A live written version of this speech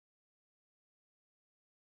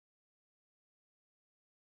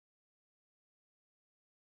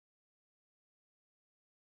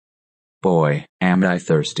Boy, am I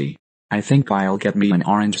thirsty. I think I'll get me an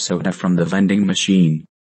orange soda from the vending machine.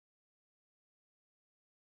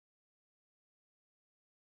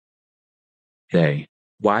 Hey,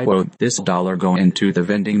 why won't this dollar go into the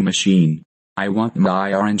vending machine? I want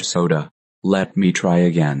my orange soda. Let me try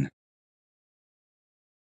again.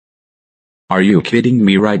 Are you kidding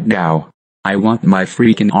me right now? I want my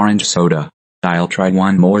freaking orange soda. I'll try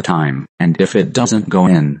one more time, and if it doesn't go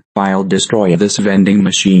in, I'll destroy this vending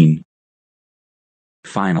machine.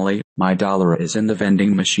 Finally, my dollar is in the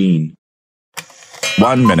vending machine.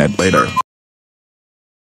 1 minute later.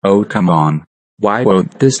 Oh come on. Why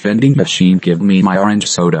won't this vending machine give me my orange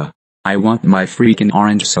soda? I want my freaking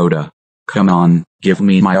orange soda. Come on, give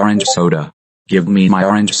me my orange soda. Give me my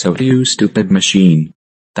orange soda, you stupid machine.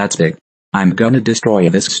 That's it. I'm gonna destroy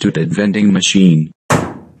this stupid vending machine.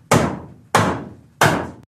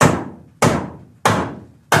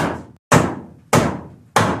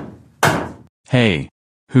 Hey,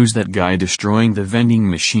 who's that guy destroying the vending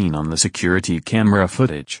machine on the security camera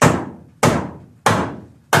footage?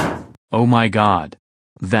 Oh my god.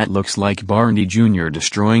 That looks like Barney Jr.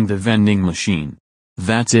 destroying the vending machine.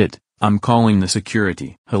 That's it, I'm calling the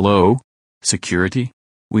security. Hello? Security?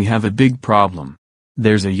 We have a big problem.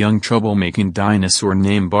 There's a young troublemaking dinosaur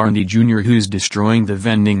named Barney Jr. who's destroying the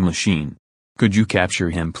vending machine. Could you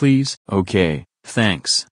capture him please? Okay,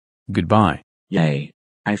 thanks. Goodbye. Yay.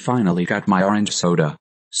 I finally got my orange soda.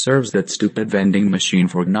 Serves that stupid vending machine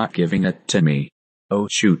for not giving it to me. Oh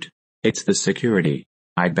shoot. It's the security.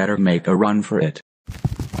 I'd better make a run for it.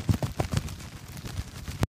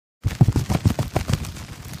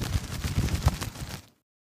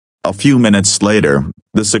 A few minutes later,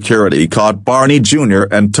 the security caught Barney Jr.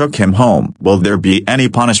 and took him home. Will there be any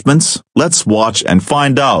punishments? Let's watch and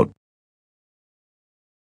find out.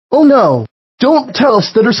 Oh no! Don't tell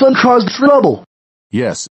us that our son caused trouble!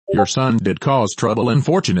 Yes, your son did cause trouble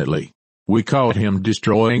unfortunately. We caught him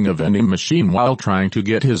destroying a vending machine while trying to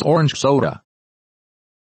get his orange soda.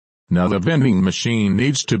 Now the vending machine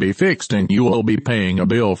needs to be fixed and you will be paying a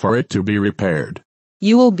bill for it to be repaired.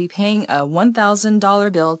 You will be paying a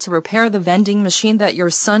 $1,000 bill to repair the vending machine that your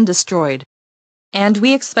son destroyed. And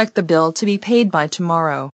we expect the bill to be paid by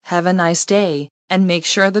tomorrow. Have a nice day, and make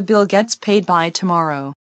sure the bill gets paid by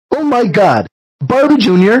tomorrow. Oh my god! Barney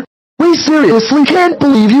Jr., we seriously can't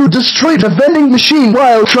believe you destroyed a vending machine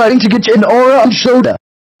while trying to get an orange soda.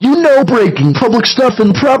 You know breaking public stuff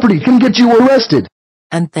and property can get you arrested.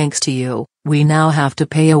 And thanks to you, we now have to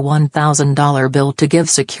pay a $1,000 bill to give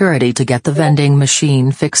security to get the vending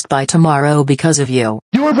machine fixed by tomorrow because of you.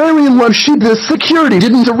 You're very lucky the security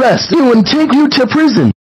didn't arrest you and take you to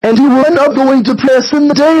prison. And you will end up going to prison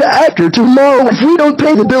the day after tomorrow if we don't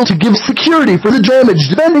pay the bill to give security for the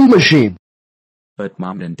damaged vending machine. But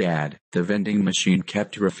Mom and Dad, the vending machine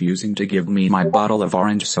kept refusing to give me my bottle of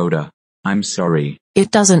orange soda. I'm sorry.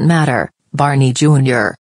 It doesn't matter, Barney Jr.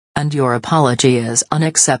 And your apology is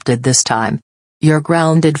unaccepted this time. You're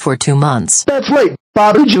grounded for 2 months. That's right,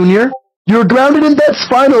 Barney Jr. You're grounded and that's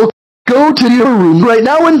final. Go to your room right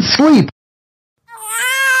now and sleep.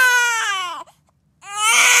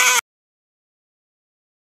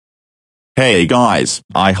 Hey guys,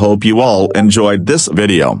 I hope you all enjoyed this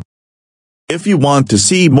video. If you want to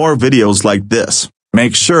see more videos like this,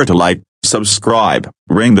 make sure to like, subscribe,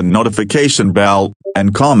 ring the notification bell,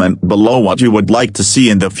 and comment below what you would like to see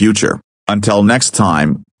in the future. Until next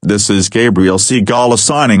time, this is Gabriel Sigala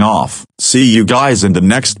signing off. See you guys in the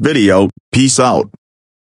next video. Peace out.